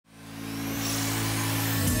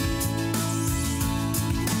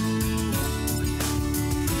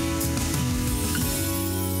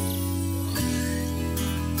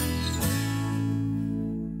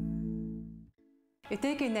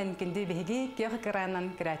Өтөкүнен кинди биһиги кёх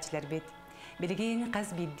кыранан кырачылар бит. Билигин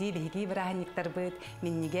қаз бидди биһиги бирахниктар бит,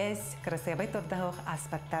 миннигес красивый тордах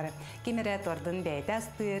аспаттар. Кимере тордун бейте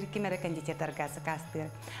астыр, кимере кондитер газы кастыр.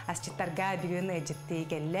 Асчыттарга бүгүн эжитти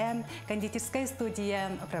келлем, кондитерская студия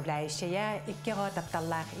управляющая иккего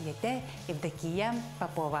тапталлах ете Евдокия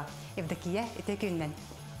Попова. Евдокия, өтөкүнен.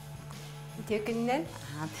 Өтөкүнен?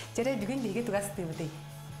 Жере бүгүн биһиги тугасты бит.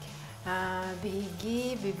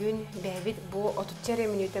 Биги бүгүн бәбит бу 34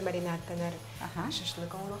 минута маринаттанар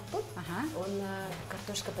шашлык оңлоқпу. Он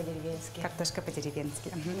картошка по-деревенски. Картошка по-деревенски.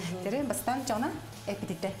 Тере бастан жона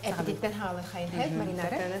эпидитте. Эпидиттен халы хайын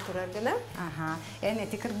маринаттана тураргына. Эне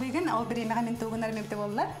тикер бүгүн ал биремега мен тугунар мемте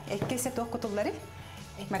боллар. Эккесе ток кутуллары.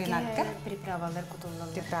 Маринадка. Приправалар кутуллар.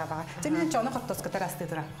 Приправа. Темен жона картошка тарасты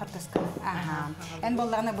тура. Картошка. Эн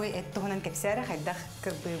болларына бу эт тугунан кепсәре хайдах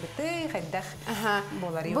кырбыбыты, хайдах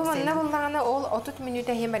болар юк. Бу монна боллагана ол 30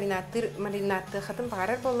 минута хе маринатты хатын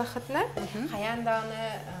багарар болла хатна.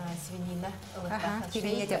 Хаянданы свинина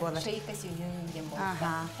ылыта. Шейка свинина дем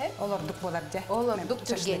болла. Ол ордук болар же. Ол ордук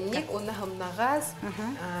түргенник, оны хамнагаз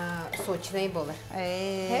сочный болар.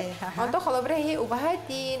 Анда халабра хе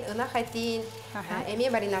убахатин, ына хатин. Эми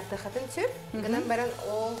маринатты хатын сүр. Гынан баран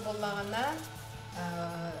ол боллагана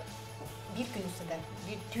bir gün üstüde,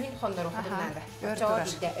 bir tün xonları oxudumlarda.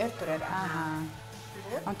 Ört turar.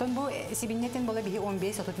 Anton bu sibinnetin bola bihi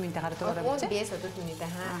 15-30 minute qarıtı olar. 15-30 minute.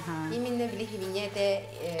 Iminne bili hibinnete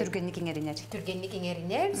türgenlik ingeriner. Türgenlik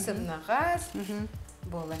ingeriner, sırnağaz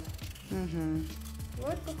bola.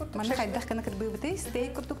 Mana qaydak kana kırbıbıtı,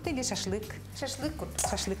 steak kurduk değil, şaşlık. Şaşlık kurduk.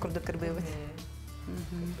 Şaşlık kurduk kırbıbıtı.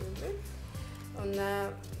 Ona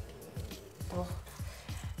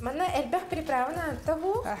Mana elbah приправа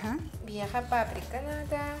tahu. Biasa paprika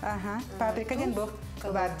nada. Paprika jen bu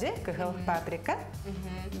kebarje, kehel paprika.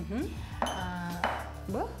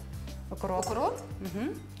 Bu ukrot.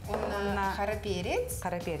 Ona kara perez.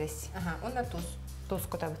 Kara perez. Ona tuz. Tuz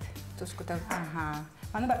kutabut. Tuz kutabut.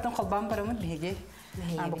 Mana barton kolbam baramut bihege.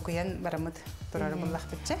 Bukuyan baramut turar bullah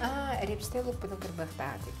bitçe. Repste luputun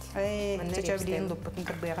kırbıqtadık. Çöçöbliğin luputun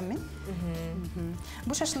kırbıqım men.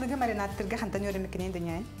 Bu şaşlığı marinattırga xantan öğrenmekinin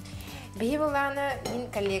dünyanın? Bihi bolana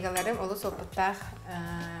min kollegalarım olu sohbettah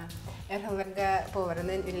erhalarga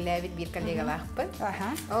povarının ünlübit bir kollegalaqpın.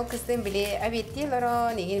 O kızdım bile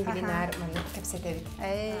abettiler negen bilinar manık kapsetebit.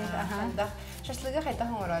 Anda şaşlığı hayda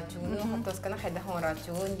horaçun, haftaskana hayda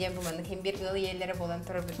horaçun, diye bu manık hem bir yıl yerlere bolan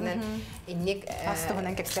tarafından innek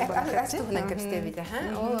astuğunan kapsetebit. Astuğunan kapsetebit.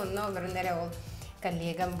 O ne olur nere ol.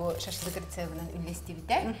 Kollegam bu şaşlık retsevinin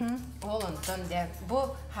ünlüstibide. Ondan da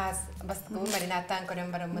bu has bastığı marinattan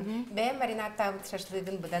koyun baramı. Ben marinatta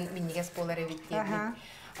şaşlığın budan minniges poları bitti.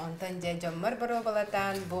 Ondan da camlar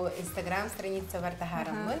barobalatan bu Instagram stranitsa var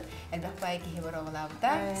taharamın. Elbette bayki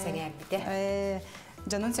hibarobalabda sener bitti.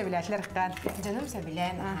 Canın sevilayetler kan. Canım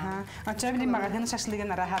sevilen. Anca bilin mağazanın şaşlığın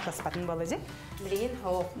rahat aspatın bolacı. Bilin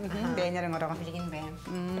ho. Beğenirim oraya. Bilin beğen.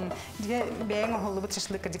 Diye beğen oğlu bu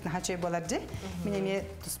şaşlık kırcık naha çöy bolarcı. Minemi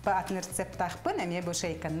tuspa atın resept takpın, emiye bu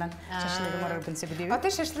şeykandan şaşlığın oraya bin sebiliyor. Ata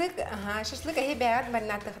şaşlık ahi beğen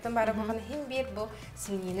marinattığıdan bari bu hem bir bu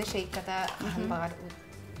sinine şeykata han bağır.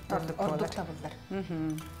 Orduk tabullar.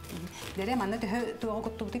 Dere manna tuğu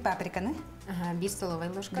kuttuğu paprikanı? 1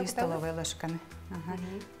 stolовая ложка. 1 stolовая ложканы.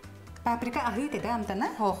 Paprika ahı dedi amtana?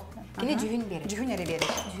 Hoş. Yine cühün verir. Cühün eri verir.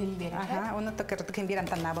 Cühün verir. Onu da kırtık hem bir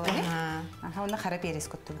amtana bağlı. Onu kara peris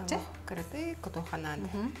kuttu. Kırtık kutu hanan.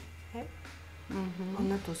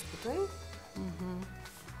 Onu tuz kutun.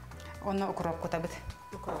 Onu ukrop kutabıt.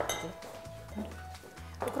 Ukrop kutun.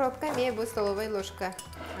 Ukropka me bu stolовая ложка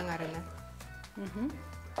angarına.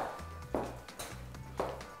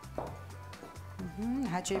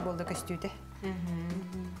 Ha çöy boldu köstüde.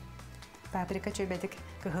 Paprika çöy bedik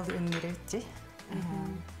kıhıl ünlürütçi.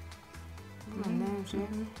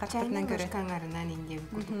 Çayının ложкаңарынан инге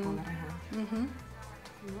кутуп болар.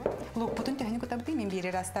 Лукпутун төхүнү кутабыты мен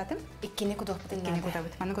бири растатым. Иккени кутуппутун. Иккени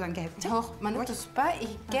кутабыт. Маны кудан кепчи. Жок, маны туспа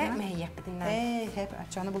икке мехияппытын. Хеп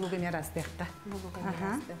ачаны булугу мен растыкта. Булугу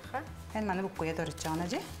растыкта. Эн маны буккуя торчана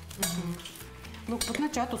же. Лукпутна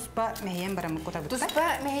ча туспа мехиен барамы кутабыт.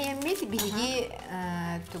 Туспа мехиен мет биги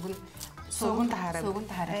тугун соғын тахарып. Соғын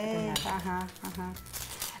тахарып.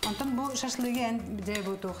 Онтон бу шашлыгы эн де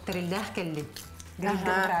бу тухтырылдах келди.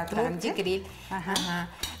 Мультигриль.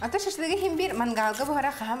 Ата шашлыгы hem bir mangalga bu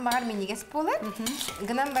hara ham var miniges polar.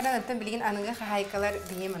 Gınan bana atan bilgin anıga haykalar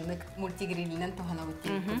diye manık multigrill'den tohana butti.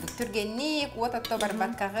 Türgenlik, ot atto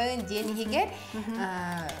barbat kağın diye higer.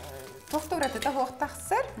 Tohturatı da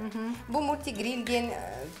hoqtaqsar. Bu multigrill gen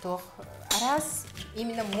toh арас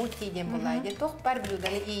именно мультиден булайды. Тох бар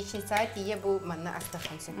блюданы яичница тие бу манна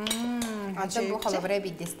астахансы. Антон бу халабыра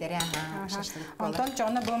биддестери шашлык. Антон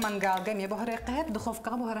чона бу мангалга ме бохары кайт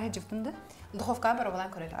духовкага бохары жыптынды. Духовка бар болан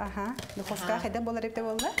көрөр. Духовка хайда болар эпте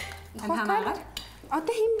болду. Духовка.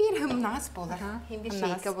 Ата химбир хым нас болар. Химбир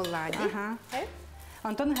шейка булады.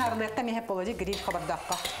 Антон харлыкка мехеп болду грил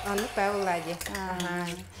хабардакка. Аны паулады.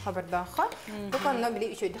 Хабардакка. Бу канна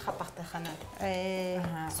били үчөйдү хапакты хана.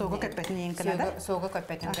 Сого кетпетин канада. Сого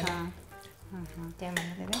кетпетин канада.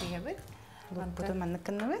 Теманы дегебит. Бу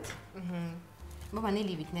манныкны бит. Бу маны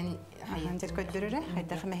либитнен хайын жер көддөрөрө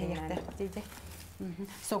хайда хмехекте диде.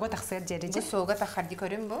 Сого таксыр жериже. Бу сого тахарди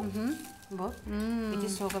көрүм бу. Бу. Бити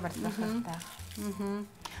сого бар тахарда.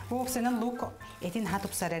 Бу сенен лук этин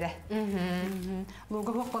хатып сарere.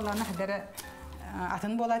 Луга бок болганы хадары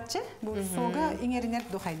атын болатчы. Бу сого иңеринер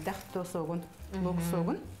ду хайдак то согун. Лук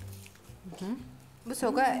согун. Бу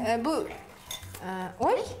сого бу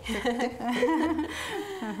ой.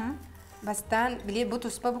 Бастан биле бу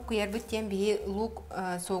туспа бу куяр бит тем би лук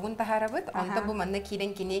согун тахарабыт. Анда бу манна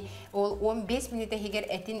кирен кини ол 15 минутта хигер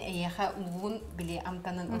этин эяха лугун биле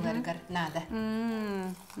амтанын уларгар нада.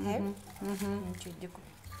 Чудик.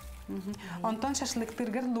 Антон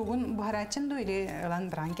шашлыктыргар лугун бухарачын ду или лан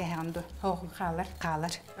бранке ханду. Хо халар.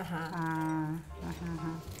 Калар.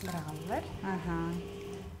 Брагалар.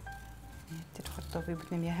 Тирхоттоби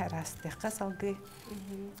бутнемия растыкка салгы.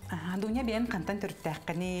 Дуня бем кантан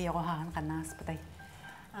төрттәккәни ягахан канас бутай.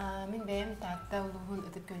 Мен бем татта улугун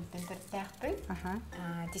өтүп көнтөн төрттәкпин.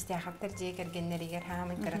 Тистәхәптер же кергеннәригер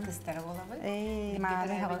хамын каракыстар булабы.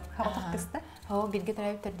 Мали хагатак кыста. Хо бирге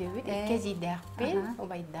тарап төрдөбүт. Кезидәкпин,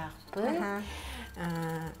 обайдакпин.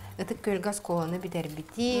 Өтүп көлгәс коланы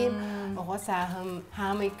битербити. Ого сахым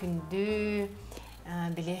хамы күндү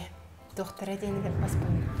биле доктора дени деп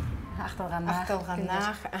баспын.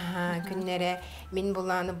 Ахталганнах, күннәре мин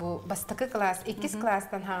буланы бу бастыкы класс, 2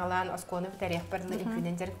 класстан хагылан осконы битерек барлы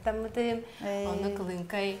үкүнен жарыктаммытым. Оны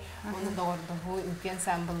кылынкай, оны догорду бу үкүн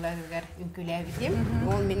самбылларыгар үкүләбитим.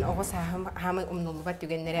 Ол мин огыс хамы умнулубат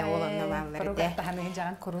түгеннәре оланна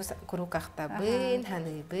малларда. Куру кахтабын,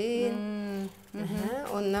 ханыбын.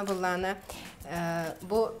 Онна буланы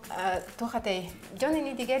бу тохатай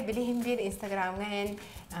жонени дигер билихим бир инстаграмга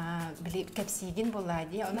били кепсигин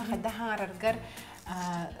булады. Она хадда хараргар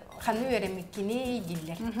хану өремиккини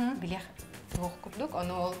диллер. Билих тох курдук.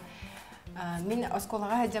 Оны мен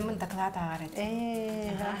осколага жамын доклад агарат.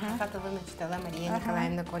 Хатылын учтала Мария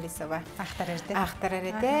Николаевна Колесова.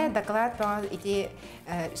 Ахтарерде доклад бар ити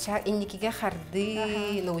инникиге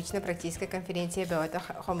харды научно-практическая конференция бөтө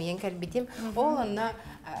хомиен келбитим. Ол онна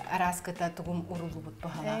араската тугум урулубут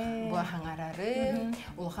бахала. Бу хаңарары,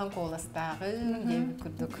 улхан коластагы деп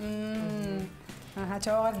күрдүк.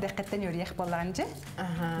 Чоғар дәқеттен өрияқ болғанжы?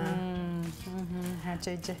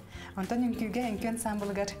 Хачайжы. Антон үнкіге үнкен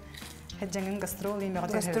самбылғар жаңын гастрол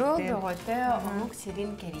емеғат гастрол бөғыты, оңық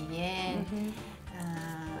сирин кериен.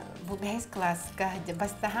 Бұл бәйіз классқа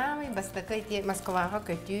бастағамы, бастақы Москваға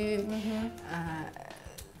көтім.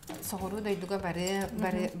 Соғыру дойдуға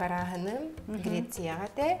барағыным Грецияға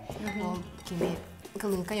те. Ол кеме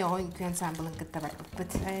кылынка яғын күн самбылын кітті бар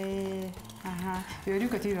бұппыт. Өрі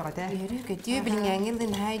көтүй бөғыты? Өрі көтүй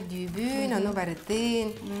біліңәңілдің хай дүйбін, оны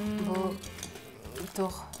барытын. Бұл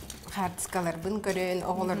тоқ хартыскалар бұн көрін,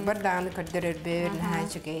 оғылар бар дағыны көрдірір бір, хай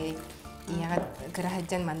жүгей. Яға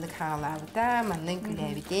қырахаджан мандық хағалабыта, мандың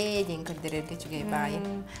күләбіте, ден көрдірірге жүгей байы.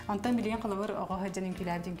 Антон білген қылығыр оға хаджанын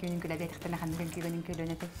күләбден күйінің күләбе әтіқтіріне қандығын күйінің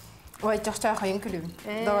күлінеті? Ой, чоқча қойын күлім.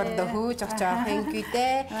 Доғырдығы, чоқча қойын күйті.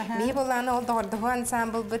 Бей боланы ол доғырдығы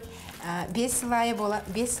ансамбыл бұд 5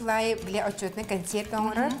 сылайы біле отчетны концерт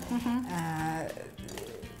оңырыр.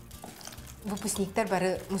 Выпускниктер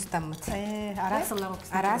бары мустаммыт.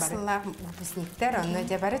 Арасыллах выпускниктер, оны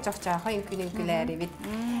де бары чоқчаға үнкүнін күләрі бит.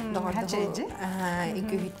 Доғырдығы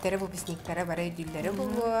үнкүхіттері выпускниктері бары өйділері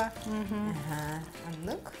бұлу.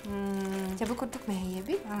 Анлық. Жабы күрдік мәйе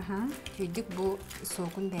бит. Күйдік бұл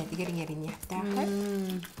соғын бәдігер еріне.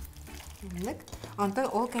 Антон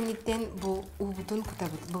ол кәнеттен бұл уғытын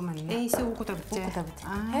құтабыт бұл мәніне. Әйсі уғы құтабыт? Уғы құтабыт.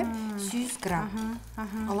 100 грамм.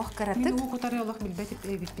 Олық қаратып. Мен уғы құтары олық білбәтіп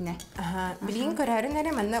өйбітпіне. Білген көрәрін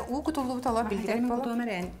әрі мәніне уғы құтылы бұт олық білдіріп болу?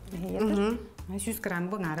 100 грамм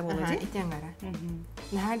бұл ғары болу де? Итен ғара.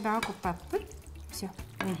 Нәхәл баға құппаппыт. Все.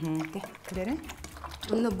 Кілері?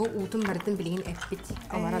 Оны бұл ұтын бардың білген әппет.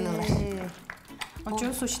 Оларан олар.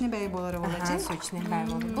 Очо сочный бәй болары болады? Сочный бәй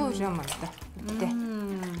болары. Бұл жамазды. Бітті.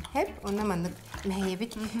 Hep ona mandık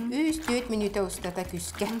mehiyebit 3-4 minuta ustata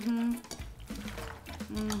küske.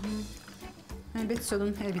 Бит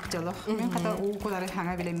судун элбитчалох. Мен ката уу кулары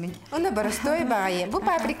хана билеммин. Оны барыстой багай. Бу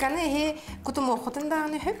паприканы кутум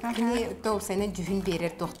окутундагы хөп. Кини тоосена жүхүн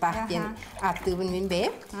берер тохтак ден аттыбын мен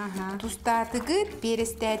бе. Тустатыгы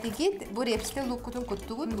перестатыгы бу репсте лукутун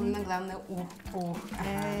куттугут унна главный у.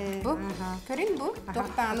 Бу көрүн бу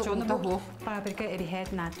тохтаны уу. Паприка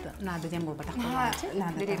эрихет надо дем бу батак.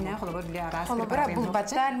 Деревня холобор биле арас. Холобора бу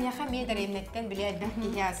баттар мияха медеремнеттен биле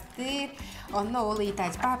ястыр. Онна ол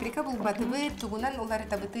итач паприка бу батыбы тугунан улар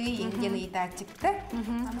табыты ингени итачыкты.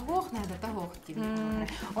 Аны хох надо та хох диби.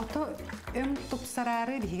 Ото өм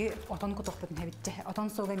тупсарары биги отон кутуктун хабитче. Отон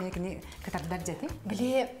сога мекини катардар жати.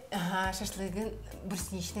 Биле шашлыгын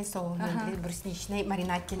брусничный соусы, брусничный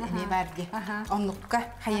маринадтен эме барди. Оннукка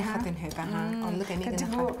хаяхатын хөга. Оннук эме гына.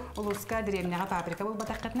 Бу улуска деревняга паприка бу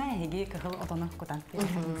батаккатна эги кыгыл отону кутан.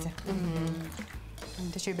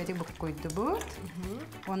 Önce şöbeti bu koydu bu.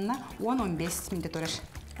 Onunla 10-15 minut uğraş.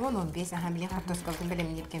 10-15 aha bilen kartoskaldın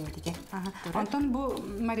benim yapken bitike. Ondan bu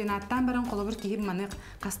marinattan baran kolabur kihim manık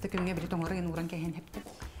kastı kümge bile toңora gen uğran kehen hep.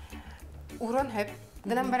 Uğran hep.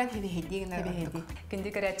 Gıdan baran hebi hedi gına hedi.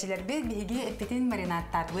 Kendi karatçiler bir bihigi epitin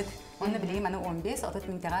marinattar bud. Onunla bileyim anı 15-30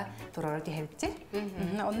 minut'a turar ki hepti.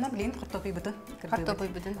 Onunla bileyim kartopu budun. Kartopu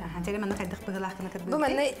budun. Tele manık aydık bıgılak kına kırdı. Bu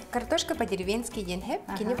manı kartoşka по-деревенски den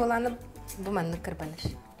hep. Kini bolanı bu manık kırbanır.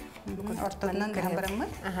 Ortadan kırban mı?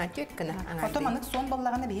 Aha tük kına. Orta manık son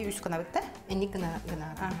ballağına bihi üst kına bitti. Eni kına.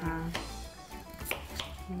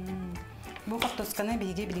 Bu kartoskana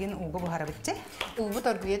bihigi bilgin uğu buhara bitti. Uğu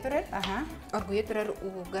torguya turar. Orguya turar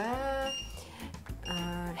uğuga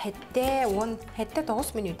hette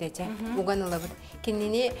 9 minut ece. Uğan olabır.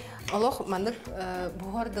 Kendini Allah manık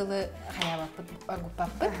buhardalı hayabapıt,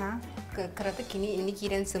 orgupapıt. Kırata kini inni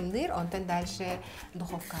kiren sımdır. Ondan dalşı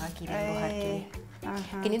duhovkağa kiren buhar kini.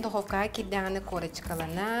 Kini duhovkağa kirdeğine kore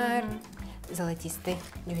çıkalanar. Золотистый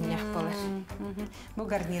нюхнях болар. Bu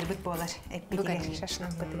garnir bit bolar. Bu garnir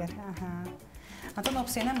şaşlık bitiler. Антон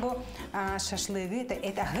опсенен bu şaşlığı da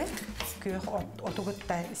et ahı köy otugut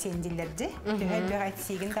da sendillerdi. Köy bir ayet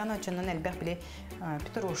sigin dana açınan elbette bile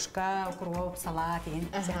pitroşka, kurop, salat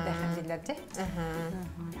diyen sehte sendillerdi.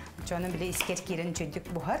 Çoğunun bile isker kiren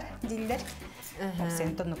çöydük buhar diller.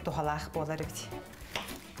 Opsen tonuk tuhalak bolar bit.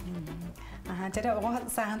 Jadi orang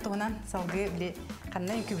sahan tuhunan salgı bile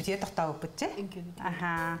kanna inkübütüye tahtavuk bitti.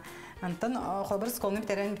 Антон холбар сколны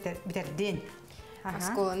битерден.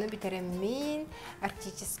 Школаны битеремин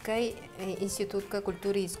Арктической институтка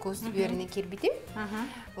культуры и искусств верны кирбитим.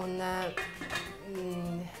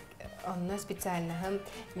 Онна специально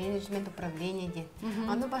менеджмент управления ден.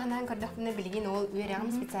 Оно бахнан кардахпына билген ол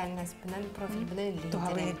верям специальность пынан профиль бынан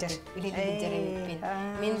лидер.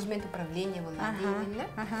 Менеджмент управления болар дейминна.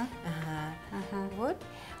 Вот.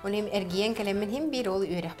 Олем эрген калемен хим бир ол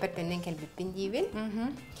үрәхбәттәннән калбиппин дибин.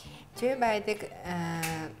 Чөй байдык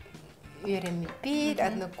үйрәнмиппит,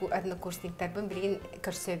 однокурсниктарбын билген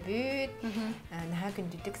көрсөбүт, наха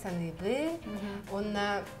күндүтүк саныбы.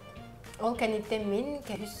 Онна ол кәниттен мен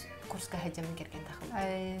кәүс курска хаҗамын керген тахыл.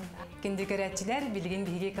 Кинди көрәчиләр билген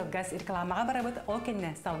биге калгас рекламага барабыт, ол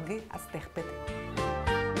кенне салгы астыхбыт.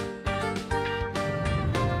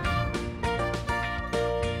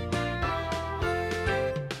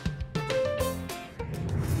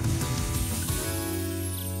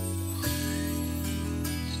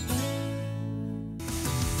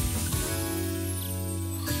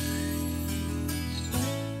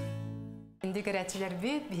 Görəçilər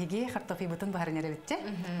bihi kartofi butun baharına bitcə.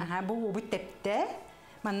 Bu bu tepdə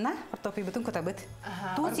manna kartofi butun kotabıt.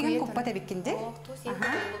 Tu sigan kuppa təbikkində. Tu sigan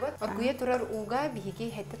kuppa. Orguya turar uğa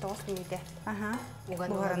bihi hette 9 minutə.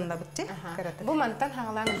 Buharında bitcə. Bu mantan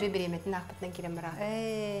hağlan üzü biremetin aqpatdan kirən bara.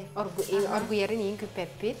 Orguyarın in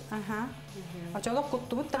küpəppit. Açalıq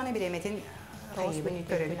kutubut tane biremetin 9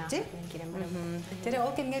 minutə bitcə. Təre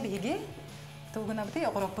ol kemge bihi tuğuna bitə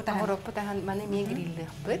oqroppu tahan. Oqroppu tahan mana me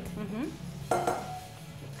grillik bit.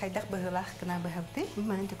 Kaydak bıhılah kına bıhıbdı. Bu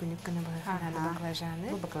bana da günlük kına bıhılah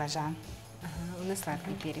baklajanı. Bu baklajan. Onu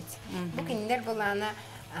sladkı перец. Bu kinler bulana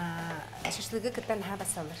şaşlığı kıtan ha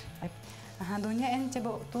basalır. Dunya en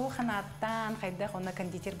çabuk tu kanattan kaydak ona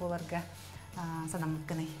kanditer bolarga sanamlık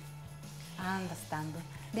kınay. Andastandı.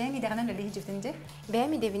 Beğen mi dağınan öyle hicivdince? Beğen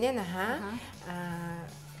mi devinen ha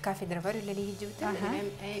kafedra var öyle hicivdin.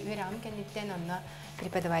 Verağım kenditten onunla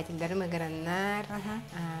преподавательдерим ыгыраннар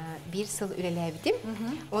бир сыл үрелебитим.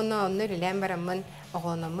 Оны үрелем барамын,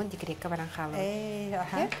 оғланамын декретке баран халым.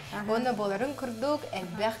 Оны боларын күрдік,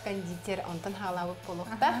 әлбәқ кондитер онтан халабып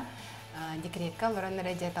болуқта. декретка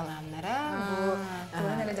олораннара жеталамнара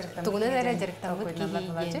бу тугунара жарыктабыт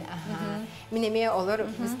кийген. Минеме олар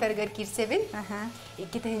бистергер кирсебин.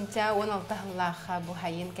 Икитенча 16 жыллаха бу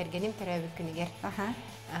хайын кергеним төрөбүт күнүгер.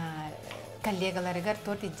 Коллегаларыгар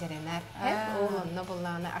торт иджеренер. Ол онно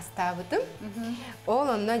булланы астабытым. Ол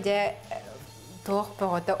онно же тоқ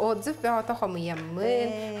бөгөтө отзыв бөгөтө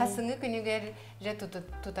хомуяммын. Хасыңы күнүгер же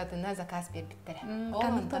тутатына заказ бербиттер.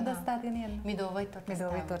 Канал предоставление. Медовый торт.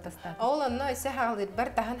 Медовый торт астабы. Ол онно эсе халыр бар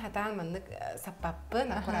тахан хатан мындык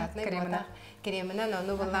саппаппын, аккуратный бота. Креминен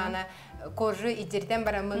ону булланы кожу иджерден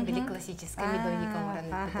барамын били классический медовик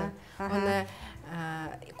оранытты. Оны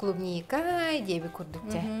клубника деби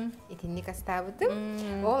курдукча итинник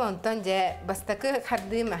астабытым. Ол онтон же бастакы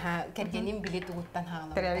хардым кергеним билет угуттан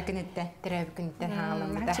хаалам. Терабикүнүттен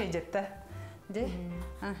хаалам. Чейжетте. Де?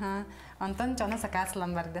 Онтон жона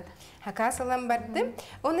сакасылан барды. Хакасылан барды.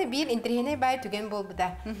 Оны бир интерхене бай түген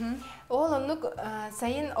болбуда. Ол онук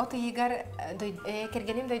сайын отыйгар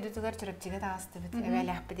кергеним дойдутугар чурапчыга тагыстыбыт.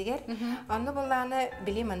 Эбелахпы дигер. Онну булланы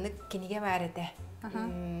билим аннык киниге барыды.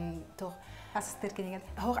 Тох Асыстыр кенеген.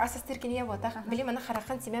 Асыстыр кенеген бота. Билим аны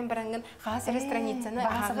харакан симен барангын хасыр страницаны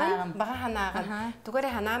аган бага ханаган. Тугары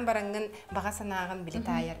ханан барангын бага санаган билет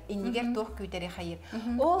айыр. Иннигер тох күтери хайыр.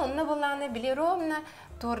 Ол онны булланы билеромна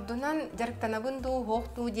тордунан жарыктанабын ду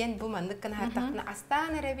хокту ден бу мандыккан хартакны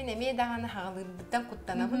астан эребин эме даганы хагалыбыттан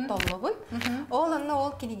куттанабын толлобун. Ол онны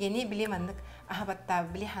ол кенегени билим андык ахабатта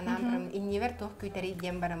били ханан барам иннивер тох күтери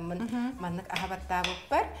ден барамын мандык ахабатта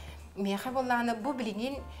бар. Меха булланы бу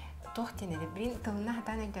билигин тохтенеде бин тылна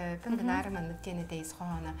хатан өйдөпүн гынарыманнык тени дейс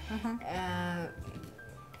хоона.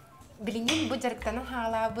 Билингин бу жарыктанын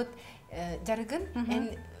хаалабыт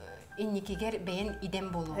жарыгын инникигер бейен идем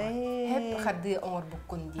болу. Хеп хады оңор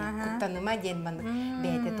буккун дей. Куттаныма ден мандык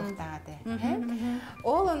бейте тохтаады.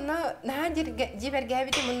 Ол онна наha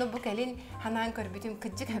жибергәбити мунну бу келин ханан көрбүтүм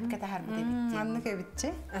кыджык хепке тахарбыт эбитти. Манны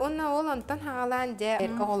кебитчи. Онна ол онтон хагалан же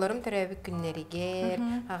оголорум төрөбүк күннеригер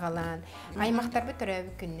хагалан. Аймактарбы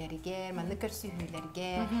төрөбүк күннеригер, манны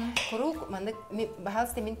көрсүйлөргө. Курук манны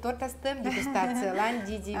бахалсты мин тортастым дегустациялан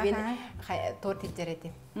жижибин торт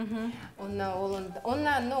ижерети. Онна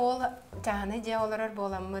ол чаханы же олорор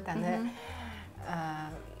боламмыт аны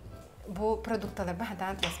бу продукталар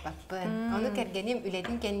баһадан таспаппын. Аны кергеним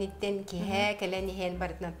үледин кенниттен киһе келени хел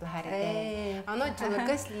бартнат бахарыды. Аны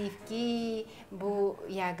чулга сливки бу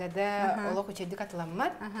ягада олох учедик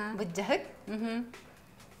атламмат. Бу жахык.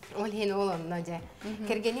 Ол хен олонна же.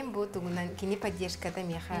 Кергеним бу тугунан кини поддержкада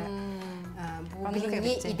меха бу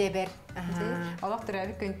билини идебер. Олох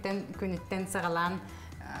төрөбүк күнүттен сагалан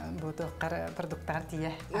будуқар продукттар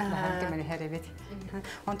тие атлахан кемели херебет.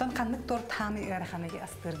 Онтон каннык торт ханы ыраханыгы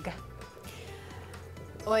астырга.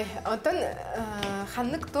 Ой, онтон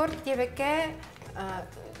ханнык торт дебекке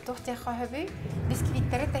тохте хабы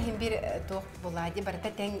бисквиттери тахин бир тох булади, барта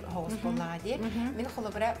тең хогус булади. Мен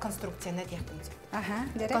холобра конструкцияны дияктым.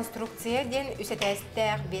 Конструкция ден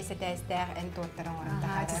үсетәстәр, бесетәстәр эн торттарын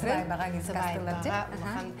орында. Тисрай баган изгастылар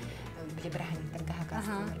же. Билебраханиттерге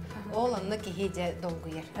хакастылар. Ол онны кихеже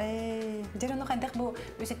долгуер. Жерону кандак бу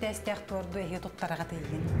үсетәстәр торду эге тоттарага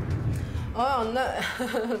тейген. Онны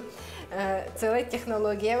целая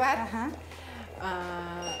технология бар.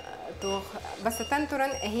 Тох басатан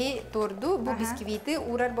туран эхи торду бу бисквиты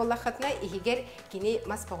урар боллахатна ихигер кини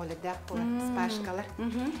мас поголдак бу спашкалар.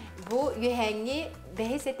 Бу юхәңни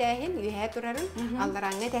бәһесетәһин юхә турарын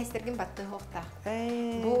алларанга тәстергин батты хокта.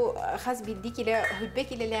 Бу хас бидди киле хүлбе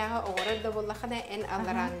килеләгә огырда боллахана эн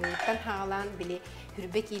алларанга тан хаалан биле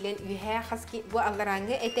хүрбе килен юхә хаски бу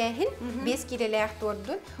алларанга этәһин 5 килеләк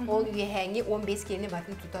торду ол юхәңни 15 килне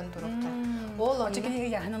батын тутан турыкта. Ол очыгы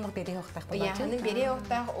яһанын бере хокта. Яһанын бере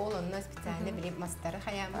хокта ол специально билип мастары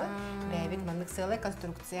хаямы бәбит мандык сылы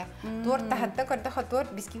конструкция торт тахатта көрдө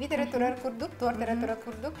торт бисквиттер турар курдук торттар турар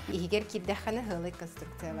курдук игер киддахана хылы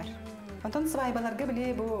конструкция бар. Онтон свайбаларга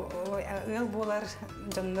биле бу ыл болар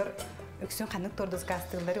жоннор өксүн канык тордус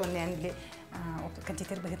кастылары оннан биле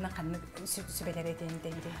кантитер быгытна канык сүбелер этенде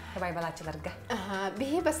биде свайбалачыларга.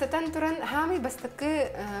 Бихи бастатан туран хамы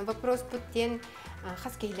бастакы вопрос буттен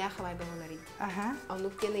хас киһилээх хавай бололар ид.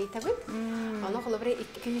 Онук тен ыйтабыт. Ону холобре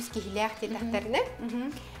 200 киһилээх тетахтарына.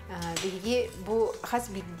 Биги бу хас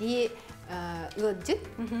бидди ылжыт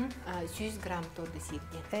 100 грамм торды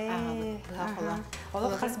сирден.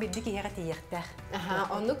 Олох хас бидди киһиэгэ тиехтэх.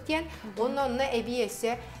 Онук тен онна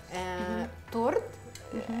эбиэсе торт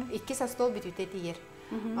 2 состол бүтүтэ тиер.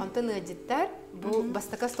 Онтон ылжыттар бу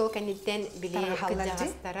бастака стол каниттен биле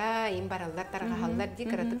кыжагастара им бараллар тарахаллар ди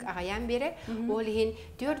кыратык агаян бере ол хин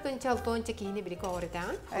 4-6 кийини бирик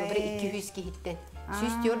ордан бир 200 кийиттен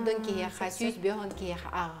сүз 4 кийяха сүз 5 кийяха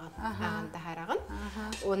аган тахараган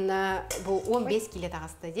онна бу 15 киле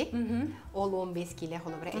тагысты ди ол 15 киле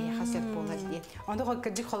холобра эяха сөп болар ди анда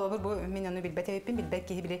кырдык холобр бу мен аны билбетеппин билбек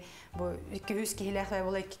ки биле бу 200 киле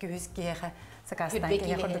бола 200 кийяха сакастан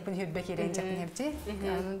ки ходуп хүббек ирен чакнепти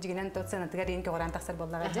анын жигинен тоцена тигарин ки оран таксар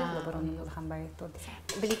боллага же болборун хамбай тод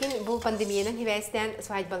билген бу пандемиянын хибестен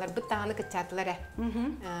свадьбалар быттаганы кытчатлары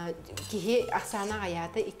кихи аксана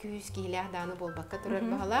аята 200 киле даны болбакка турар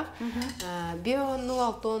багалак бионну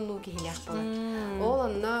алтонну киле болот ол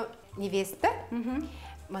анна невеста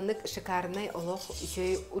манык шикарный олох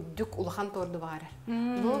еще удук улахан торду бар.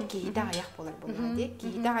 Но кида аяк болар болар ди.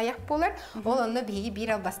 Кида аяк болар. Ол аны биги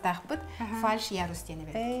бир ал бастакпыт. Фальш ярустене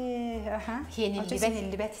бер.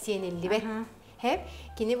 Сенелибет. Хеп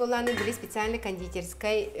кини боланы били специальный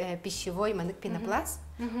кондитерской пищевой манык пенопласт.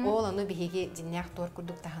 Ол аны биги динях тор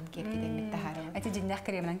курдук тахан керкиден тахара. Эти динях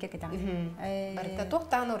кремнан керкиден. Барта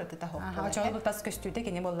токтан орыты тахо. Ача тас көстүдө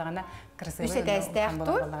кини боллагана красивый.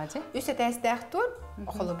 Үсетестактор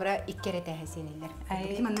холобра иккерете хасенелер.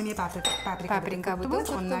 Манна не паприка бут,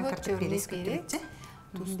 онна картоп перец кетти.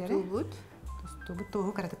 Тустубут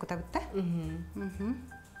туу карата котабытта.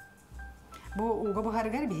 Бу уга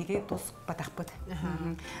бухаргар биге тус патахпыт.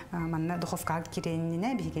 Манна духовка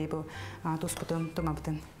киренне биге бу тус потом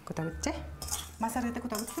томабытын котабытча. Масарыта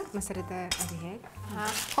котабытты? Масарыта биге.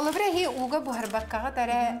 Холобра хи уга бухарбакка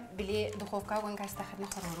тара били духовка гон кастахарна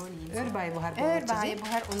хоророн. Өрбай бухар. Өрбай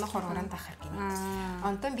бухар онна хороран тахаркин.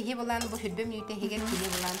 Антон биге булан бу хүббем нүйте хигер кини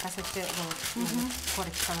булан тасатчы бу.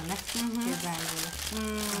 Коричкалана. Өрбай бу.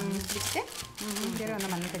 Битте? Дерона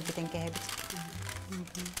манна калбитен кебит.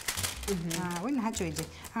 وين هاتشويجي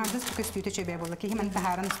دس بكستو تشبه والله كي هم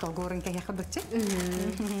انتهارن استوغورن كي خدتش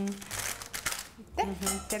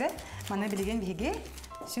ترى ما نبليجن بيجي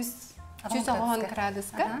شو هون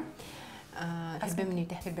كرادسكا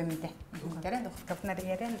هبمنيته ترى دخلنا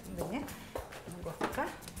بيرن الدنيا دخلك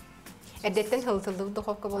ادتن هلتلو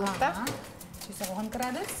دخلك بولتا شو هون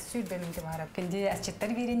كرادس شو بمنك بعرف كندي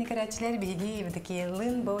أسчыттар بيرني كراتشلر بيجي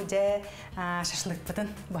بدكيلن بوجا شاشلك بدن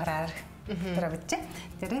بحرار Здравствуйте.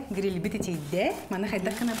 Теперь гриль битите идея. Мана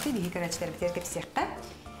хайда канапты биги карачтар битер кепсекка.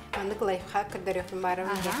 Аны лайфхак кырдарып барам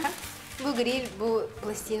диха. Бу гриль бу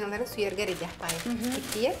пластиналарын суярга редях пай.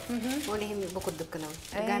 Китие. Оны хем бу курдук канал.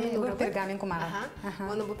 Пергамин кумага.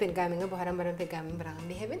 Оны бу пергаминге бу харам барам пергамин барам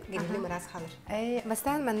бихебин. Гриль марас халыр.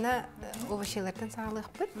 Бастан манна овощелардан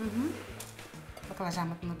саалыкпыт.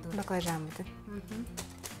 Баклажамыт.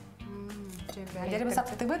 Jadi besar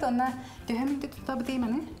itu betul, na tuh itu tuh betul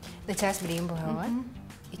mana? Час билим бухава.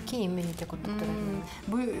 Ики минут курдук турат.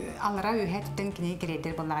 Бу алара үйhet тен кини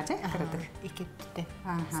кредер боллача кырдык. Икетте.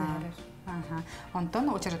 Онтон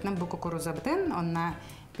очеретнен бу кукуруза битен, онна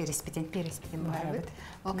переспитен бухарабыт.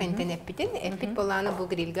 О кентен эппит боланы бу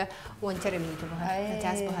грилга 10 минут бухар.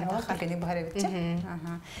 Час бухар. Кени бухарабыт.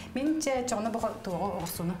 Минче чогна бу тугу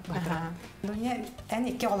орсуну бутра. Дуня эн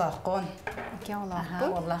ики олаккон.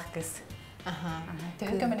 Аллах кыз.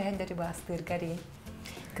 Төгөн көмөлөндөрү бастыр гари.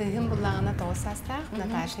 Кыгын буллагына тоосастак,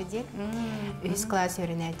 Наташа дек. Үз класс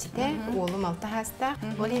өрүнәчите, олум алты хаста.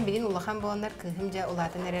 Олен билин улахан боландар кыгым жа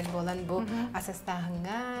улатын эрер болан бу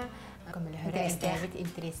асастагынга көмөлөндөрү эстебит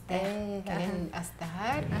интересте. Келен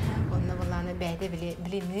астагар, онна булланы бәйде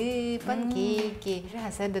билини панкейки.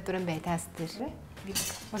 Хасада туран бәйде астыр.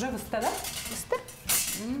 Уже густада? Густа?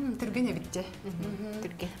 Түргене битте.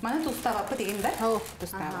 Түрген. Мана тустава дегенде?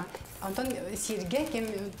 Тустава. Антон сирге кем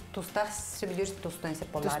тустар сөбүлөр тустан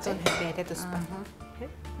сеп боллады. Тустан бәйде туспа.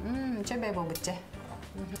 Чебе болбутча.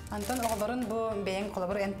 Антон оглорун бу бейен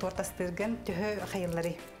колобор эн тортастырган төһө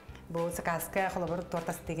хайыллары. Бу сакаска колобор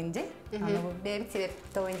тортас дегенде. Аны бу бейен себеп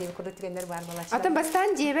тоен деп курду тигендер бар болачак. Антон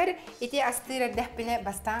бастан жебер эти астыр дәппеле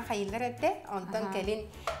бастан хайыллар әтте. Антон келин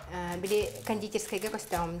били кондитерскайга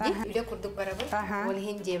көстәмди. Үле курдук барабы. Ол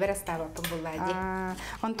хин жебер астаба буллады.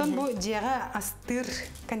 Антон бу жега астыр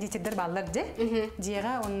кондитерлер баллар же.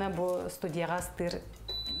 Жега онна бу студияга астыр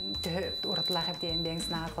уратлар деп бейен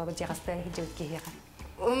сынага колобор жега астыр хижет киһега.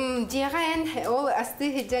 Диаган ол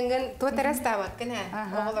асты хижанган тотарастабак кена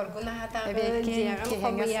оголор гунахата диаган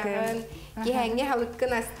хомяган киханге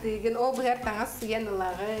халыккан астыгын ол быгар таңа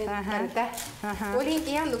суянылагын карта олин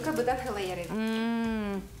киян лука будан халаяр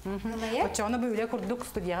очоно бу үле курдук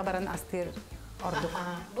студияга баран астыр ордук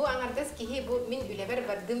бу аңардас кихи бу мин үлебер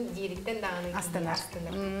бардым дириктен даганы астынар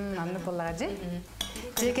анны буллажы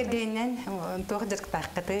жекер дейнен тох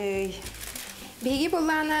жырктакты Биги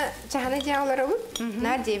булана чахана жаулары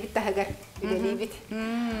нар жебит тагар билебит.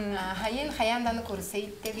 Хайын хаяндан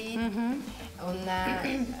курсейттеби. Онна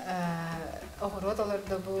огород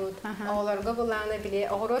олордо бут. Олорго булана биле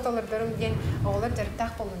огород олордорум ген оглар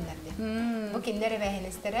жарттак болундар. Бу киндер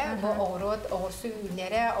бехенестере бу огород огорсу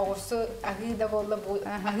үйлере огорсу агыда болла бу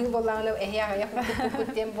агы булана эхя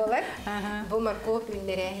куттем болар. Бу маркоп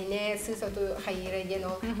үйлере хине сысоту хайыра ген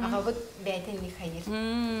ол агабыт бетенли хайыр.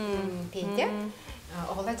 Пенде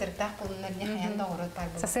оғылар жарықтақ қолынар не хаянда оғырот бар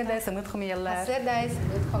бұл. Сасырдай сымыт құмиялар. Сасырдай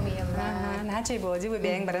сымыт құмиялар. Нәчей болды, бұл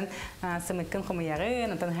бәң барын сымыткын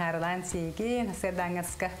құмиягын, онтан харылан сейген, сасырдан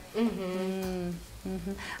ғасқа.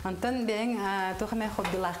 Онтан бәң тұқымай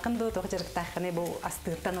хоббилаққын ду, тұқ жарықтаққыны бұл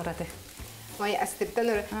астырттан ұрады. Ой,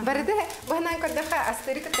 астырттан ұрады. Барды, бұғынан көрдіға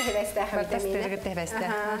астыры күтті хебәстәқы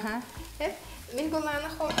бітәмейні. Мен голланы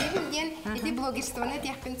хобби билген, эти блогерствоны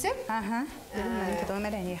тяхпинцеп. Потом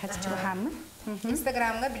я хочу хамы.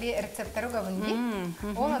 Инстаграмга биле рецепттары гавынди.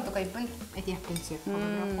 Ол антукайбын тяхпинцеп.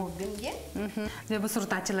 Хобби билген. Де бу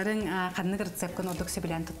суртачыларын канны рецепткан одук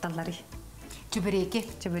сөбилен тутталлары. Чүбіреке.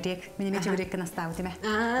 Чүбірек. Менеме чүбіреккен астауы деме.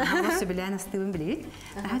 Ол сөбілен астауын білейді.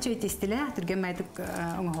 Чөй тестілі, түрген майдық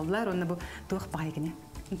оңғоллар, онына бұл туық бағайгіне.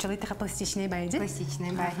 Нчалый таха пластичный байди.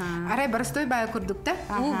 Пластичный бай. Арай барстой бай курдукта.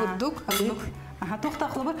 У бурдук. Тоқта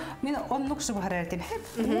қылыбыр. Мен онлық шыбы харартем.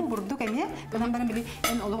 У бурдук әне. Бұдан бәрін білі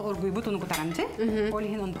ән олық оргуй бұт оны құтағанчы. Ол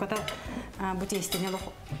ехен оны құта бұт естене лық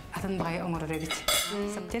атын бағай оңырыр әбет.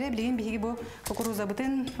 Саптері білеген бейгі бұл кукуруза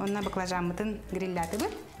бұтын, онына баклажан бұтын грилляты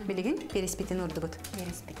бұт. Білеген переспетін орды бұт.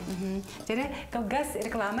 Переспетін. Жәрі калгаз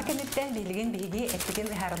реклама кәнеттен білеген бейгі әттеген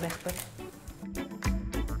ғарылдық бұт.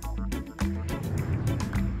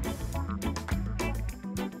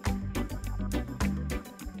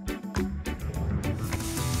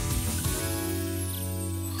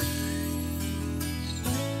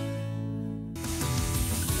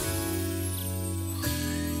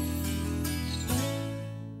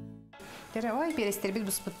 Ой, перестербит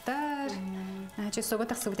буспуттар. Че сого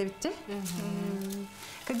так сыгыта битте.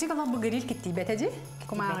 Кади кала бугарил китти бетади?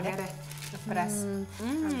 Кумагара. Прас.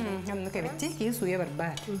 Амна кабитти ки суя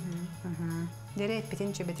барбар. Дере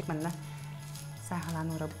петен че бетик манна.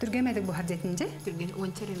 Сахалан ура. Түргемедик бу хардетинже? Түрген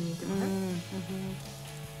 10 черемейди.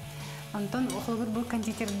 Антон охолбур бу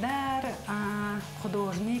кондитердар,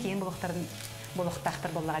 художник ен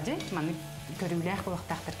булуктактар боллагы, маны көрүләк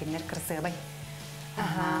булуктактар кеннер кырсыбай.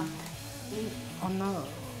 Оны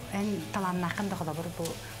ән таланнақын да қолабыр бұл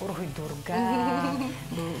ұрғыдурға,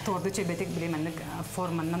 торды чөбетік білемендік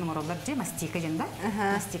форманнан оролдар же, мастика жында.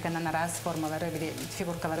 Мастиканан араз формалары,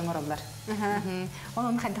 фигуркалары оролдар.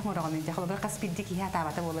 Оны қайдақ орағын енді, қолабыр қаспидді кейі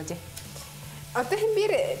атабаты болы же. Артығын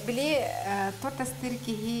бір біле тортастыр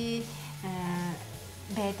кейі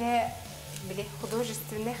бәді біле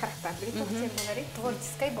художественный характер, біле тоқтен болары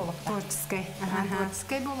творческой болуқта.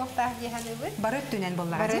 Творческой болуқта еханы бұр? Барып түнен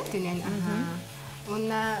болар же? Барып түнен.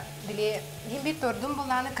 Онна біле, ең бір тордың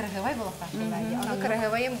боланы кірғывай болуқта. Оны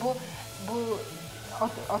кірғывайын бұл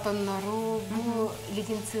отоннору, бұл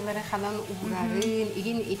леденцилары қалан ұғырарын,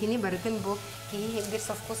 егені барытын бұл кейі бір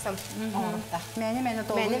софкусам оңырықта. Мәне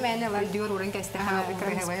тоғы үлдігір ұрын кәстері,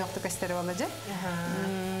 кірғывай оқты кәстері болы же?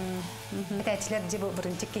 Бітәчілер же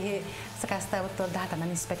бұрынчы кейі сықаста бұтты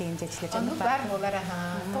датаман іспәтеген жетшілер жаны бар? Оны бар болар,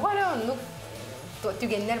 тұғары оны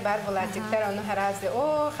түгенлер бар болар, жүктер оны харазы,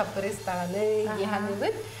 о, қапырыз тағаны, еханы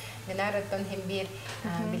бұд. Мен арыттан хем бір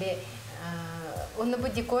біле onu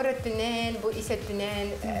bu dekor ettiğinden, bu iş ettiğinden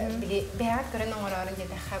bile beğen gören onların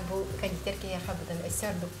dediği bu kanditer ki yakabıdan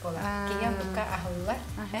eser dukpolar, ki yandıkka ahıllar.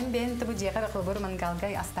 Hem ben de bu diğer akıllar mangalga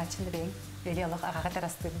astaçın da ben, böyle Allah ağaçlar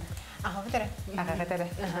astırdı. Ağaçlar.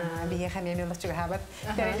 Bir hem yemeği çok habat.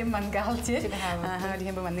 Terli mangalcı.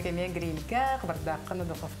 Diye bu mangalga yemeği grillga, kabardakkan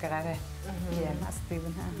da kafkara. Diye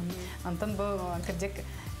astırdı. Anton bu kerjek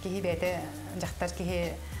ki bete jaktar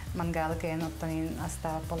ki mangal kayan ottanin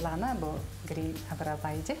asta pollana bu grill abra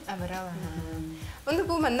bayje. Abra. Onu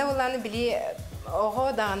bu manna olana bili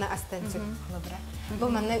oho dağına astancı olabra. Bu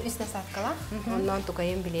manna üstüne satkala. Ondan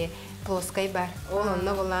tukayım bili ploskay bar.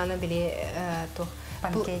 Onunla olana bili to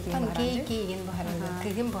pankeki yin baharar.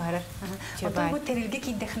 Kırgın baharar. Oto bu terilge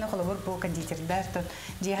ki dehne olabur bu kanditerler to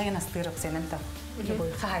ciğer nastırık senin to.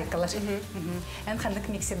 Bu harikalar. En kandık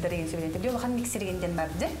mikserleri yen söyledi. Diyor kan mikser yenden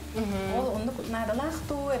vardı. Onu nadalar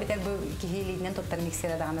tu, beter bu kihilinden tuttar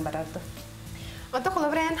miksere dağını barardı. Ото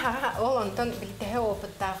колобран ха ол онтон билтеhe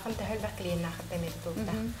опыттахын тәһәл бәклиен нахтамет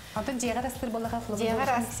булда. Антон жегар астыр боллаха флог. Жегар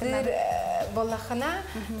астыр боллахына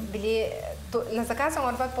били на заказ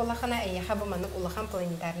орбат боллахына яха буманы улахан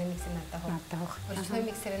планетарный миксернан тахох. Ручной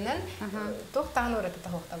миксернан тохтан ората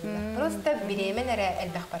тахохта булда. Просто биремен эре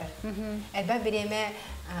элбах барар. Элбах биреме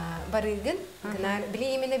барыгын гынар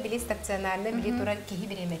били именно били стационарны били турар кихи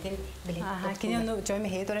биреметин били. Кине ну жойме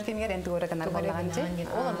хей турар кемгер энту ора канал боллаганчы.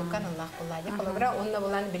 Ол аны каналлах буллады. Колобра онна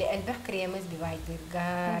булан били элбах кремез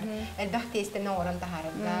бивайдыргар. Элбах тестене оран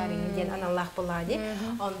тахарыгар. Инден аналлах буллады.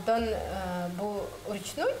 Онтон бу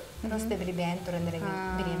ручной просто били бән туранырын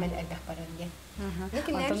биремен элбах барырге.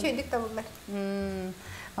 Ләкин нәр шөйдик табылар.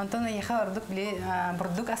 Антон яха ордук били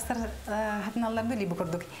бурдук астар хатналар били бу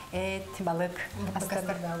курдук эт балык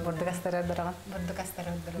астар бурдук астар дороган. Бурдук астар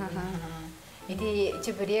дороган. Иди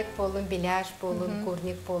чебурек полун беляш полун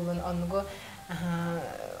курник полун онго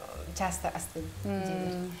часто астын.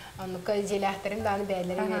 Онука желахтарым даны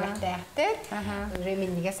бәйләрен эләхтәхтер.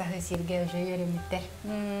 Реминниге сахы сирге уже йөрөмиттер.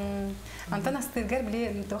 Антон астыргар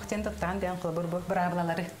били тохтен тоттан дән кылбыр бу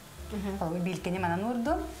бравлалары. Ал билкене манан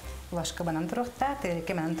урду. Лашка банан турохта,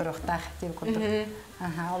 тереке манан турохта дип курдук.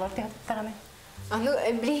 Алар таганы. Ану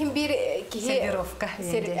блин бир сервировка.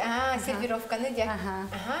 Сервировканы дә.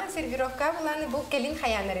 Сервировка буланы бу келин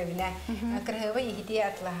хаянары белә. Кыргыва ихти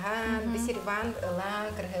атлахан, бисирван ла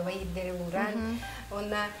кыргыва идер буран.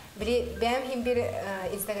 Онна били бәм хим бир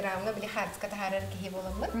Инстаграмга били хартка тахарар ки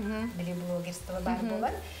боламы. Били блогерство бар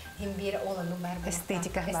булар. Хим бир олану бар.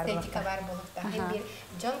 Эстетика бар булыкта. Хим бир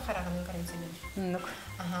жон харагының карынсылыр.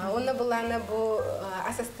 Онна буланы бу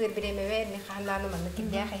асастыр биремеве механланы маны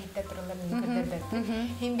кидә хәйтә турылар никәдәр.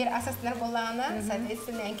 Хим бир асастар буланы,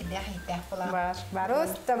 соответственно, кидә хәйтә була.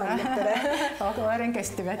 Просто мандыра. Оларын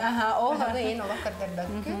кәстебәт. Ол аны ен олак кадәрдә.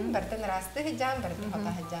 Күн бертен расты һиҗан, бертен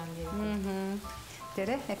хата һиҗан дип.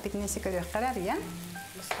 Тере, эпитнеси көрәк карар я.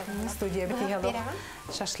 Студия битиһәло.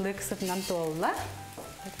 Шашлык сытнан толла.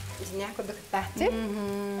 Җиңә курдык тахты.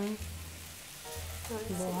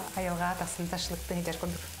 Бу аялга тасын ташлыкты һиҗар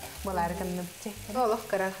курдык. Булар кемнәтте. Олак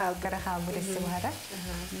карар хал бурысы бара.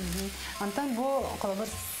 Антон бу колобыр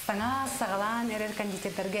саңа сагалан эрер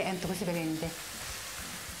кондитердерге энтугысы бергенде.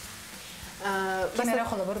 Кемере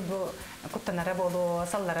колобыр бу куттанара болу,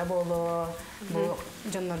 саллара болу, бу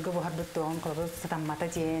жоннорго бу хардыттон колобыр сатаммата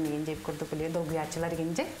жен деп курдук биле долгуячылар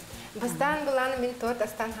генже. Бастан буланы мен тот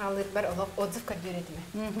астан халыт бар олак отзыв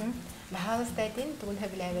кардыретиме. Бахал статин тугун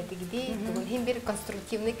хабилавети гиди, тугун хим бир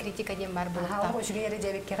конструктивный критика дем бар булакта. Ошуга эре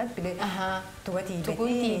жебек керат биле.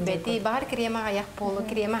 Тугати бети бар крема аяк болу,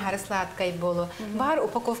 крема харыслаткай болу. Бар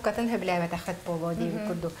упаковкатын хабилавет ахат болу деп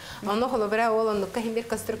курду. Аны холобра ол онукка хим бир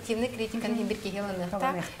конструктивный критиканы хим бир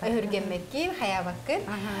кегеланыкта өргенмекки хаябаккы.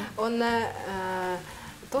 Онна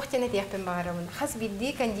тохтене тияппен барамын. Хас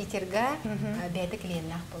бидди кондитерга бәйті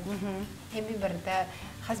клиеннақ бол. Хеми бірді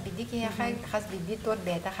хас бидди кияқай, хас бидди тор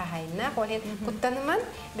бәйті қағайыннақ. Олен құттаныман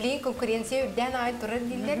білейін конкуренция үрден ай тұрыр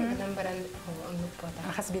дейлер, бұдан баран онлық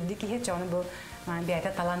бода. Хас бидди кие чоны бұл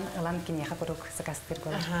бәйті талан ылан кенеға құрук сықастыр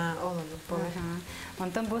көлі. Ол онлық бода.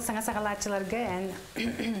 Онтан бұл саңа сағалатчыларға ән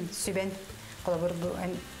сүбен қолабыр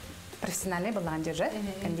бұл профессиональный болған жүрі,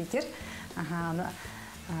 кондитер.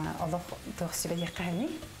 Allah tuh sudah yakani,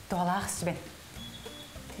 tolak sudah.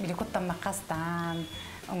 Bila kau tamak kastan,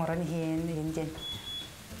 orang hin,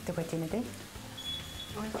 tu kau cina deh.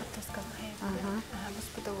 Oh, itu terus kamu bos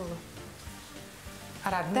betul bolu.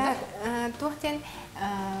 Arabnya? Tuh cina,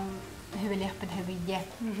 hubungan penhubungan.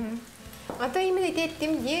 Atau ini dia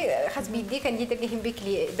tim dia khas bidi kan dia terkehim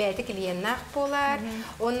bete klien nak polar,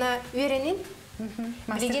 ona urenin.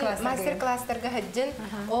 Мастер-класстарга хаджин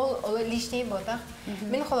ол лишний бота.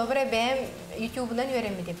 Мен холобра бәм YouTube-дан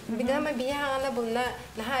өйрәнмәдем. Бидәме бия ана булна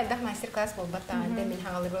наһа да мастер-класс бул батанда мен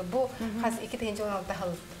хагалыр бу хас 2016 хал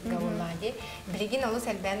гавлады. Билеген алу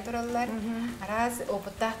сәлбән тураллар. Раз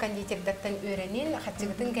опытта кондитерлардан өйрәнен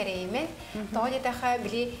хаҗыгытын кәрәймен. Тагы таха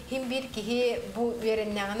били хим бир кихи бу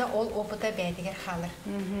өйрәннәгәне ол опыта бәйтегер халыр.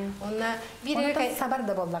 Онна бир сабар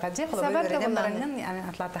да буллага җе холобра өйрәнен барганнан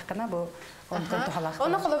атлатакына бу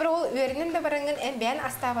Оны холобра ол өйрәнен дә баранган ән бән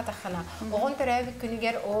астаба тахана. Огын төрәбик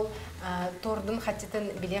күнүгәр ол тордун хатчытын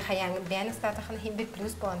биле хаяң бән астатахана хим бир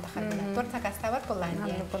плюс болан тахана. Тор такастабат булган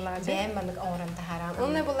дия. Бән манык оран тахара.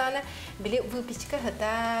 Оны буланы биле выпечка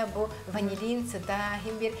хата, бу ванилин сыта,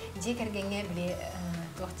 хим бир җекергәнгә биле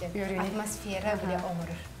тохчы атмосфера биле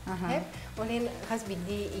омырыр. Олен хас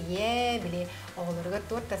билди ие били оğullarga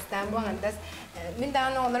tortastan bu andas min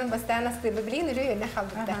daha oğulların bastan astırdı bilin öyle ne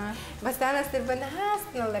kaldı. Bastan astırdı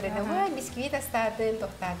hasnalar da vay bisküvit astadın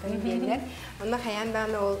tohtatın diyorlar. Onlar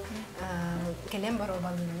hayandan ol kelem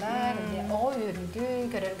baroballar o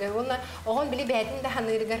yürüdün körerge onlar oğul bili betin de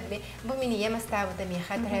hanırgar bi bu mini yemez tavuda mi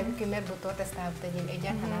hatta hükümet bu tortas tavuda değil ece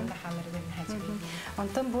hanan da hanırgar hacı.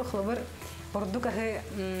 Ondan bu xabar Ordu kahı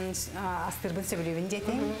astırбын söylüyorum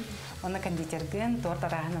diyeten. Ona kanditergen,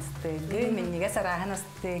 torta rahan astıgın, menniga sarahan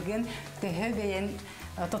astıgın, töhü beyen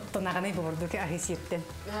tuttunağını bordu ki ahisiyetten.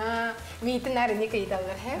 Mitin narini kayıtlar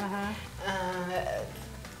hep.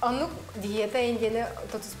 Onu diyete engene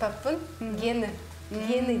tutuspapın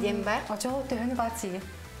geni dem var. O çok töhünü batıyor.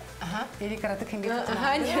 Aha, eli karatık hem bir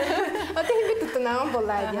tutunağım. Ata hem bir tutunağım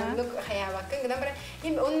bolaydı. Nuk hayavakın. Gıdamara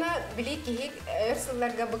hem ona bilik ki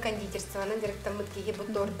örsullarga bu kanditerstvanın direktamıt ki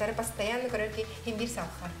bu tortları pastayan karar ki hem bir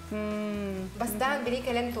salkar. Bastan bilik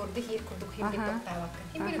helen tordu hir kurduk hem bir tortavakın.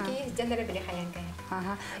 Hem bir ki janara bilik hayan kaya.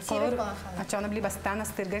 Aha. Sebep olan. Açana bili bastan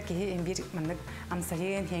astırgar ki hem bir manlık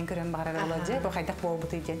amsayın hem körün bağırar olacak. Bu haydak bol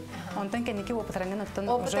butuyken. Ondan kendiki o pıtaranın ottan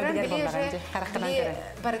ojol bilir bollarınca. Karaktaran göre.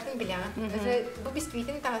 Baratın bilen. Bu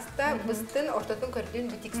bisküvitin da bıstın ortadan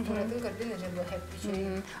gördüğün bir teksturatın gördüğün öyle bu hep bir şey.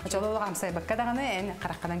 Açalı olan say bakka da ne en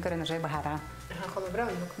karakkadan gören öyle bahara. Ha kolay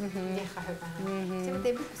mı? Ne kahve. Şimdi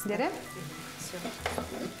de bir dere.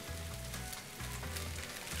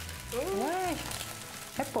 Vay.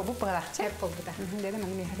 Hep bu bırakçı. Hep bu da. Dere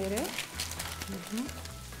mani mihre.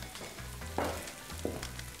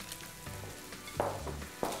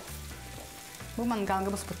 Bu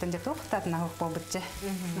mangalga bus putan jatuh tatna hok pobutje.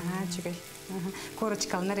 Aha çıkay.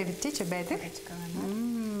 Korочкална ревитти чебеди.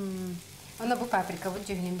 Ona bu paprika bu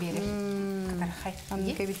cühünün biri. Kadar hay.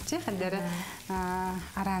 Onu kevitти хаддера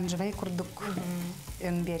оранжевый курдук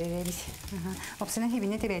ön beri veris. Opsina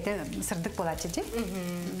hibine tebete sırdık bolachıcı.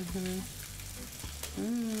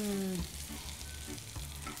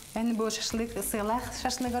 Ben bu şaşlık sığlak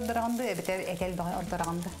şaşlık ordurandı, biter ekel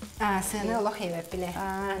ordurandı. Sığını Allah hevep bile.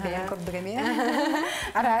 Beyan kurduk emi.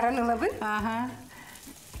 Araran olabın? Aha.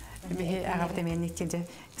 Bir ağab temennik çilce.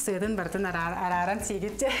 Sığdın bartın araran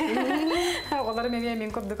sigitçe. Olar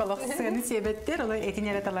men kurduk Allah sığını sebettir, olar etin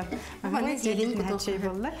yaratalar. Bana zelin bu şey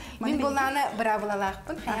bolla. Men bollana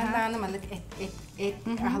brabulalaqpın, hayandany malık et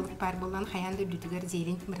ahlık par bollan hayanda üdütüger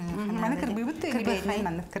zelin brabulalaq. Mana kırbıbıt beyin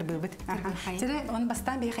mana kırbıbıt. Jere on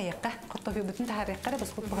bastan bir hayaqqa qottofi bütün tahriqqa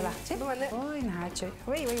bas qut bolaqçı. Oy naçı.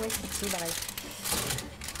 Oy çi bagay.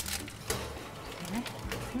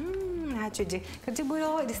 Чуди. Когда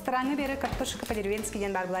было рестораны бере картошка по-деревенски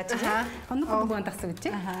ден бар булачы. Оны кубуан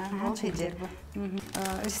таксыбытчы. Чуди.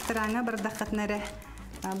 Рестораны бардахатнары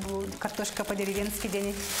bu картошка по-деревенски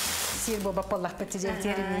дени сир боба поллах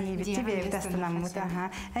патижертерини битти бевде астанаммыт.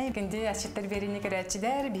 Ай кенде Асчыттар берине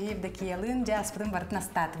керечидер би Евдокиялын жаспытын бартын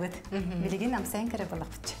астатыбыт. Билеген амсайын кере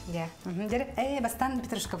боллакпыт. Я. Дер бастан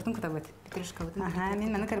петрушка бутун кутабыт. Петрушка бутун.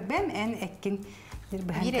 Мен маны кербем эн эккин бир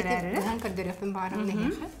бахан керери. Бахан кердерефин барын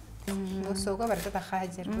неге. Bu soğuğa barda da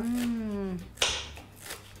hazır bu.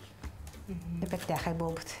 Evet de hay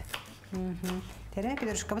bolbut. Tere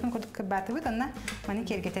pidoruşka batın kurduk kabatı bud ona mani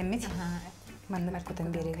kergetemmet. Manna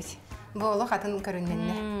kutan beribit. Bu ola hatın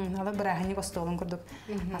körünenne. Ala brahani kostolun kurduk.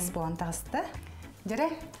 Aspoğan tağısta. Jere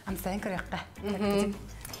amsayın körüqqa.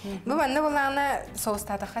 Bu manna bolana soğuz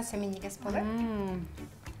tataqa semeniges bolar.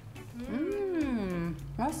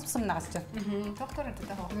 Nasıl sımnağızca? Doktor adı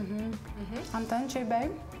da o. Amtan şey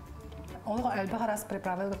bəyim. Onu elbə haras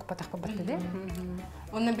pripravil kupataq babatdı.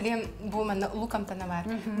 Onu bileyim bu manna lukamtana var.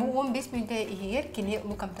 Bu 15 minute yer kini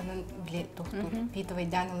lukamtanın bile doktor. Pito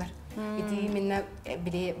veydanlar. İdi minna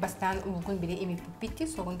bile bastan ulgun bile emi bitti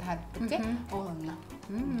soğun tahat bitti. Oğlanla.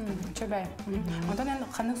 Şey bəyim. Ondan en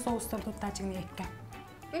xanı soğustar tutacağını ekka.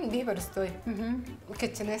 Bir barıstoy.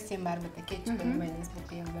 Keçene siyem var bete. Keçene mayonez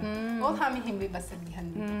bakıyım ben. Ol hami hem bir basır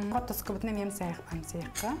dihan. Qattas qıbıtına miyem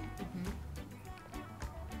sayıqqa.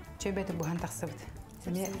 Çöbeti buhan taqsıbıt.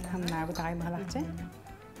 Seni hamna bu dağay bağlaqçı.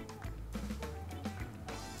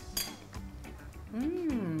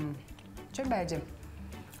 Çöbəcim.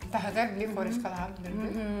 Tahgar bile koruş kalab.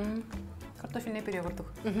 Kartofilini püre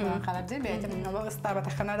kurduk. Kalabcı bəyəcim. Ama ıstarba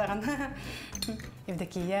taxana dağın.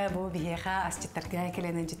 Evdokия bu biheqa Asчыттарга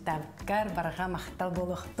kelenen jittalıkkar barga maqtal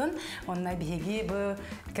boluqtun. Onna bihegi bu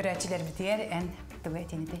kürəçilər bitiyer en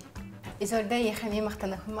tıvətini de. İzorda yexami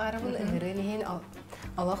maqtanaqım arabın ömrünihin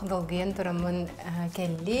Allah dolguyan turamın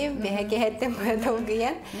kellim. Bihegi hettem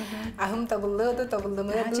dolguyan. Ahım tabulluğdu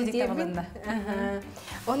tabulluğu diyebin.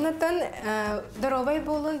 Ondan dorobay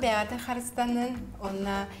bolun beyatı xaristanın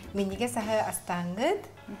onna menige saha astangıd.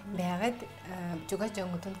 бәғыт чуга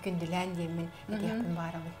жоңгутун күндүлән демин диякын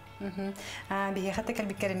барабын. Бияхата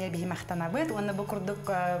калбиккереме бии мактанабыт, онна бу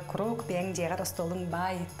курдук круг бең жегар остолун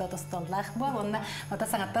бай тостоллах бол, онна ота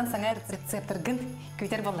саңаттан саңар рецепторгын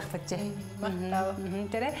күтер боллах битче. Мактабы.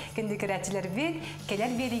 Тере кенди керәчләр бит,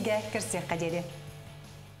 келәр биэриигэ кирсе кадери.